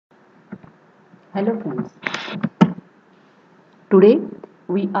Hello friends, today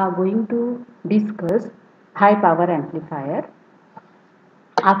we are going to discuss high power amplifier.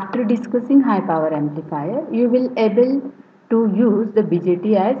 After discussing high power amplifier, you will able to use the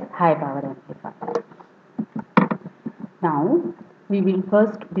BJT as high power amplifier. Now we will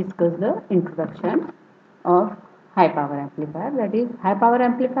first discuss the introduction of high power amplifier, that is high power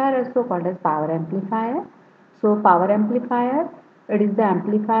amplifier also called as power amplifier. So power amplifier, it is the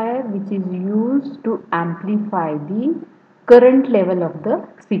amplifier which is used to amplify the current level of the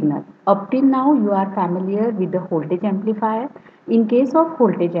signal. Up till now you are familiar with the voltage amplifier. In case of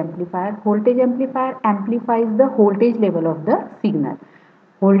voltage amplifier amplifies the voltage level of the signal.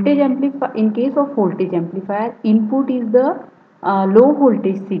 Voltage amplifier, in case of voltage amplifier, input is the low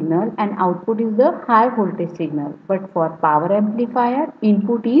voltage signal and output is the high voltage signal. But for power amplifier,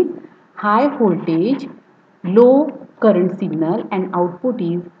 input is high voltage low current signal and output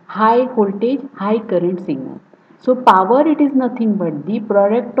is high voltage high current signal. So power, it is nothing but the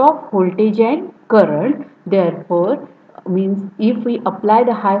product of voltage and current. Therefore, means if we apply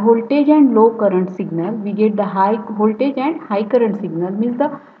the high voltage and low current signal, we get the high voltage and high current signal, means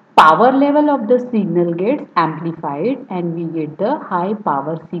the power level of the signal gets amplified and we get the high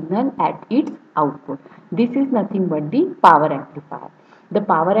power signal at its output. This is nothing but the power amplifier. The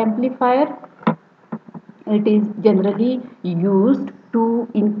power amplifier, it is generally used to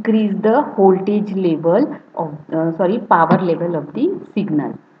increase the voltage level of power level of the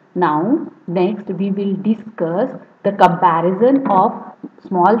signal. Now next we will discuss the comparison of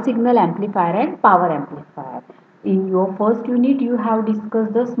small signal amplifier and power amplifier. In your first unit you have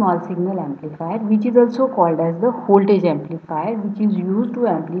discussed the small signal amplifier, which is also called as the voltage amplifier, which is used to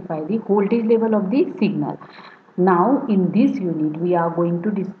amplify the voltage level of the signal. Now in this unit we are going to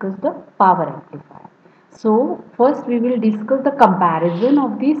discuss the power amplifier. So first we will discuss the comparison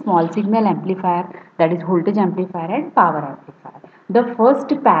of the small signal amplifier, that is voltage amplifier and power amplifier. The first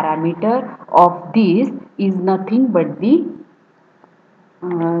parameter of this is nothing but the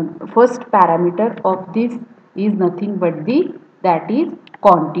first parameter of this is nothing but the, that is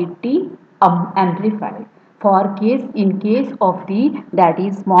quantity amplified. For case, in case of the, that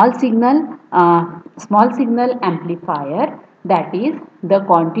is small signal amplifier, that is the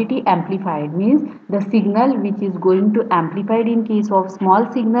quantity amplified means the signal which is going to amplified in case of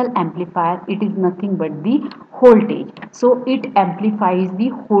small signal amplifier, it is nothing but the voltage. So it amplifies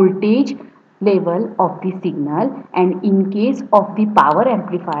the voltage level of the signal, and in case of the power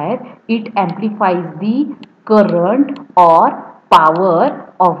amplifier it amplifies the current or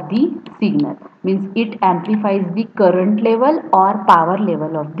power of the signal, means it amplifies the current level or power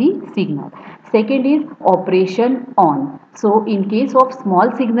level of the signal. Second is operation on. So in case of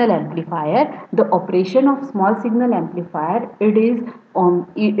small signal amplifier, the operation of small signal amplifier, it is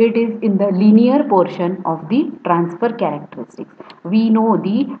in the linear portion of the transfer characteristics. We know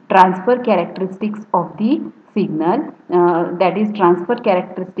the transfer characteristics of the signal, that is transfer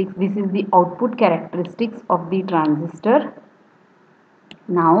characteristics. This is the output characteristics of the transistor.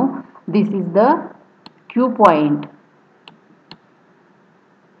 Now this is the Q point.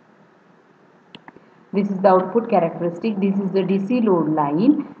 This is the output characteristic. This is the DC load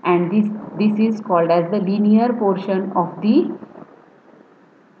line, and this is called as the linear portion of the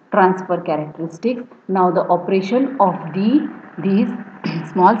transfer characteristics. Now the operation of these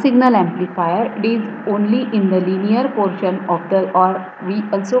small signal amplifier is only in the linear portion of the, or we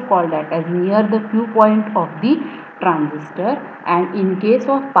also call that as near the Q point of the transistor. And in case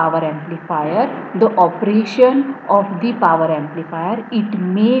of power amplifier, the operation of the power amplifier, it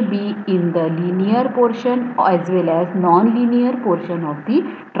may be in the linear portion as well as non-linear portion of the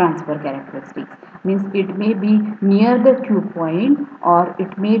transfer characteristics, means it may be near the Q point or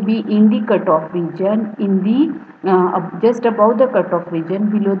it may be in the cutoff region, in the just above the cutoff region,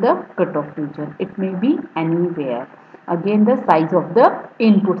 below the cutoff region, it may be anywhere. Again, the size of the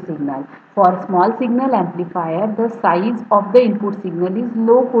input signal. For small signal amplifier, the size of the input signal is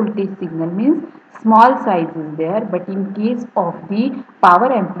low voltage signal, means small size is there. But in case of the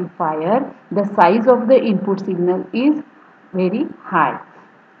power amplifier, the size of the input signal is very high.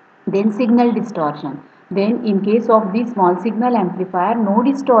 Then signal distortion. Then in case of the small signal amplifier, no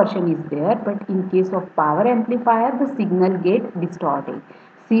distortion is there, but in case of power amplifier, the signal get distorted.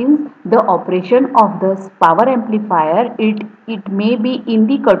 Since the operation of the power amplifier, it may be in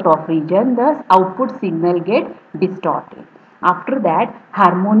the cutoff region, thus output signal get distorted. After that,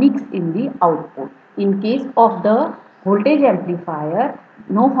 harmonics in the output. In case of the voltage amplifier,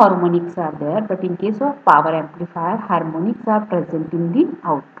 no harmonics are there, but in case of power amplifier, harmonics are present in the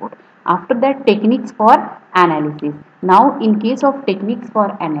output. After that, techniques for analysis. Now, in case of techniques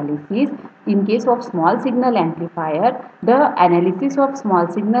for analysis, in case of small signal amplifier, the analysis of small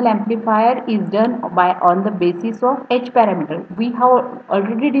signal amplifier is done by on the basis of H parameter. We have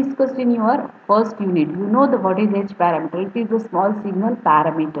already discussed in your first unit. You know the what is H parameter. It is the small signal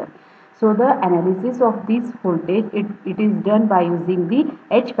parameter. So the analysis of this voltage, it is done by using the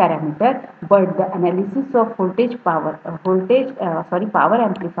H parameter, but the analysis of power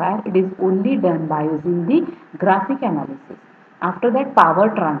amplifier, it is only done by using the graphic analysis. After that, power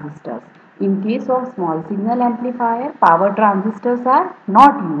transistors. In case of small signal amplifier, power transistors are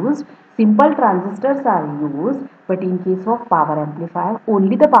not used. Simple transistors are used, but in case of power amplifier,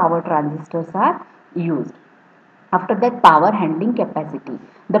 only the power transistors are used. After that, power handling capacity.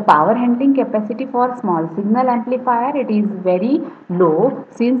 The power handling capacity for small signal amplifier, it is very low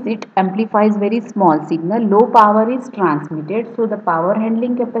since it amplifies very small signal. Low power is transmitted. So the power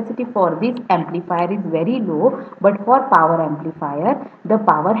handling capacity for this amplifier is very low. But for power amplifier, the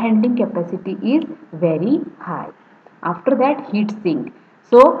power handling capacity is very high. After that, heat sink.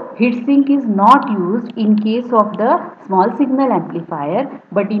 So heat sink is not used in case of the small signal amplifier,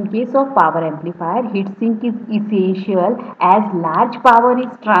 but in case of power amplifier, heat sink is essential as large power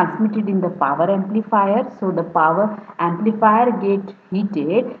is transmitted in the power amplifier. So the power amplifier gets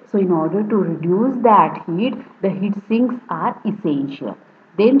heated. So in order to reduce that heat, the heat sinks are essential.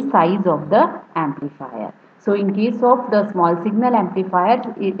 Then size of the amplifier. So in case of the small signal amplifier,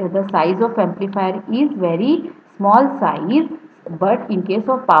 the size of amplifier is very small size, but in case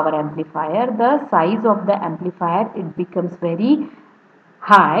of power amplifier, the size of the amplifier, it becomes very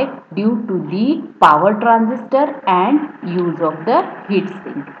high due to the power transistor and use of the heat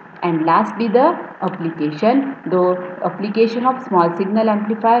sink. And lastly, the application. The application of small signal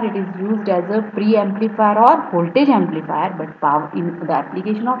amplifier, it is used as a pre-amplifier or voltage amplifier, but in the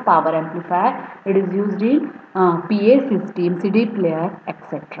application of power amplifier, it is used in PA system, CD player,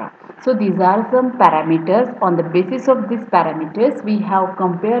 etc. So these are some parameters. On the basis of these parameters, we have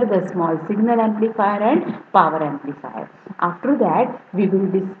compared the small signal amplifier and power amplifier. After that, we will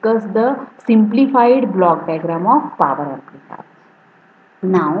discuss the simplified block diagram of power amplifier.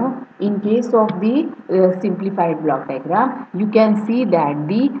 Now, in case of the simplified block diagram, you can see that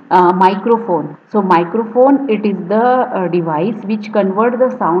the microphone. So, microphone, it is the device which convert the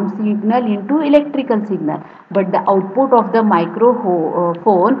sound signal into electrical signal. But the output of the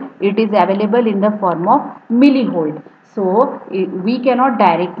microphone, it is available in the form of millivolt. So, we cannot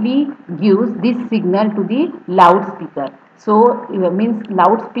directly give this signal to the loudspeaker. So, means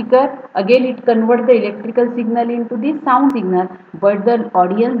loudspeaker, again it converts the electrical signal into the sound signal, but the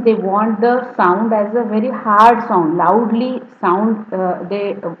audience, they want the sound as a very hard sound, loudly sound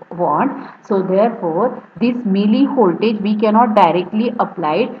they want. So therefore, this millivoltage we cannot directly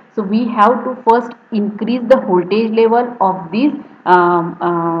apply it. So we have to first increase the voltage level of this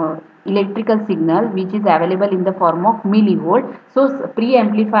electrical signal, which is available in the form of millivolt. So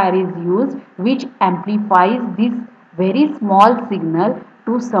pre-amplifier is used, which amplifies this very small signal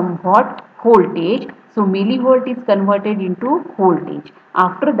to somewhat voltage. So millivolt is converted into voltage.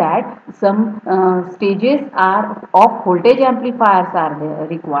 After that, some stages are of voltage amplifiers are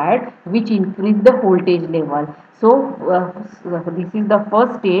required, which increase the voltage level. So this is the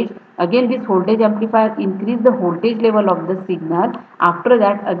first stage. Again, this voltage amplifier increase the voltage level of the signal. After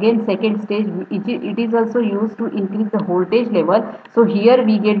that, again second stage, it is also used to increase the voltage level. So here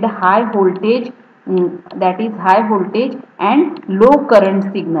we get the high voltage, that is high voltage and low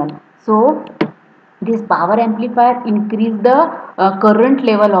current signal. So this power amplifier increase the current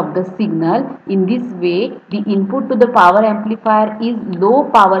level of the signal. In this way, the input to the power amplifier is low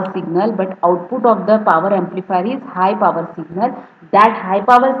power signal, but output of the power amplifier is high power signal. That high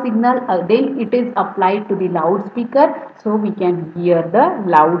power signal, then it is applied to the loudspeaker, so we can hear the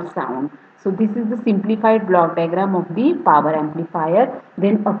loud sound. So this is the simplified block diagram of the power amplifier.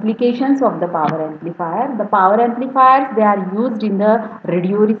 Then applications of the power amplifier. The power amplifiers, they are used in the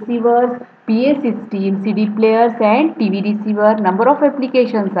radio receivers, PA system, CD players and TV receiver. Number of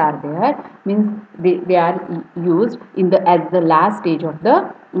applications are there. Means they are used in the as the last stage of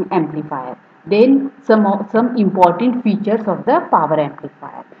the amplifier. Then some important features of the power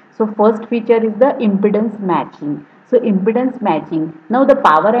amplifier. So first feature is the impedance matching. So impedance matching. Now the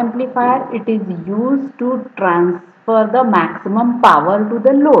power amplifier, it is used to transfer the maximum power to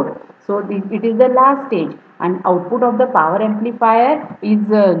the load. So it is the last stage, and output of the power amplifier is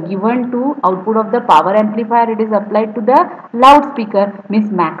given to output of the power amplifier, it is applied to the loudspeaker.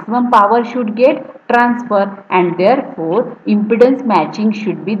 Means maximum power should get transfer, and therefore impedance matching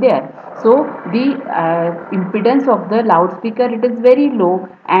should be there. So the impedance of the loudspeaker, it is very low,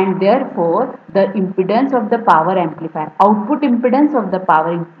 and therefore the impedance of the power amplifier, output impedance of the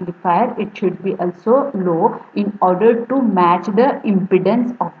power amplifier, it should be also low in order to match the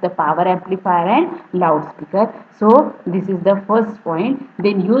impedance of the power amplifier and loudspeaker. So this is the first point.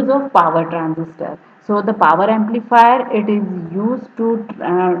 Then use of power transistor. So the power amplifier, it is used to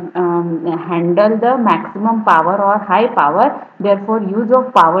handle the maximum power or high power. Therefore, use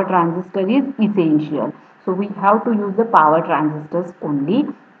of power transistor is essential. So we have to use the power transistors only.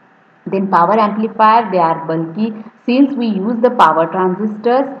 Then power amplifier, they are bulky. Since we use the power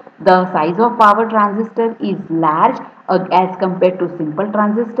transistors, the size of power transistor is large as compared to simple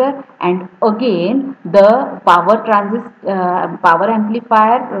transistor, and again the power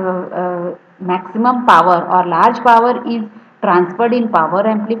amplifier maximum power or large power is transferred in power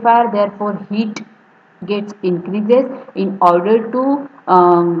amplifier, therefore heat gets increases. In order to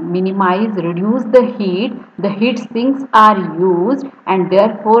minimize, reduce the heat sinks are used, and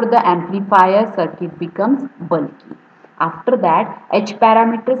therefore the amplifier circuit becomes bulky. After that, H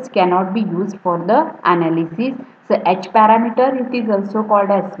parameters cannot be used for the analysis. So H parameter, it is also called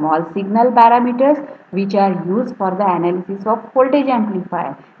as small signal parameters, which are used for the analysis of voltage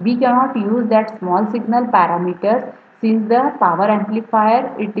amplifier. We cannot use that small signal parameters since the power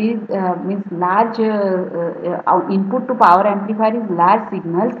amplifier, it is means large input to power amplifier is large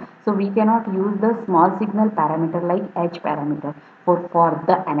signals, so we cannot use the small signal parameter like H parameter. For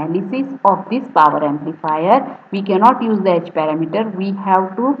the analysis of this power amplifier, we cannot use the H parameter. We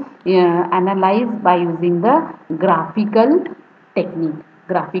have to analyze by using the graphical technique,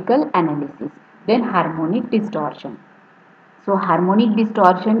 graphical analysis. Then harmonic distortion. So harmonic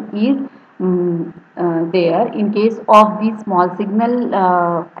distortion is there in case of the small signal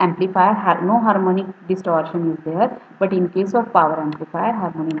amplifier. No harmonic distortion is there, but in case of power amplifier,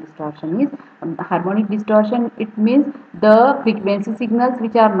 harmonic distortion is harmonic distortion. It means the frequency signals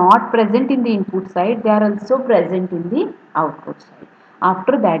which are not present in the input side, they are also present in the output side.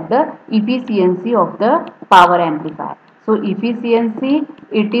 After that, the efficiency of the power amplifier. So efficiency,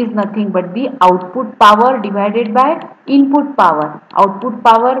 it is nothing but the output power divided by input power. Output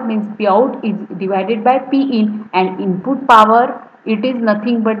power means P out is divided by P in, and input power, it is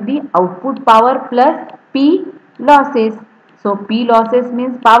nothing but the output power plus P losses. So P losses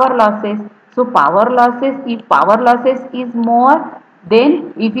means power losses. So power losses, if power losses is more,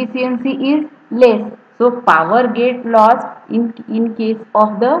 then efficiency is less. So power get lost in case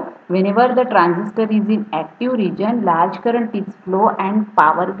of whenever the transistor is in active region, large current is flow and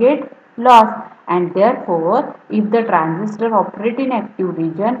power get lost, and therefore if the transistor operate in active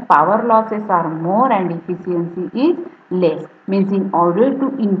region, power losses are more and efficiency is less. Means in order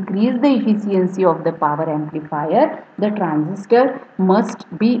to increase the efficiency of the power amplifier, the transistor must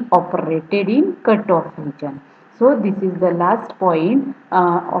be operated in cutoff region. So this is the last point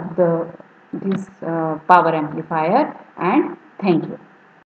of this power amplifier, and thank you.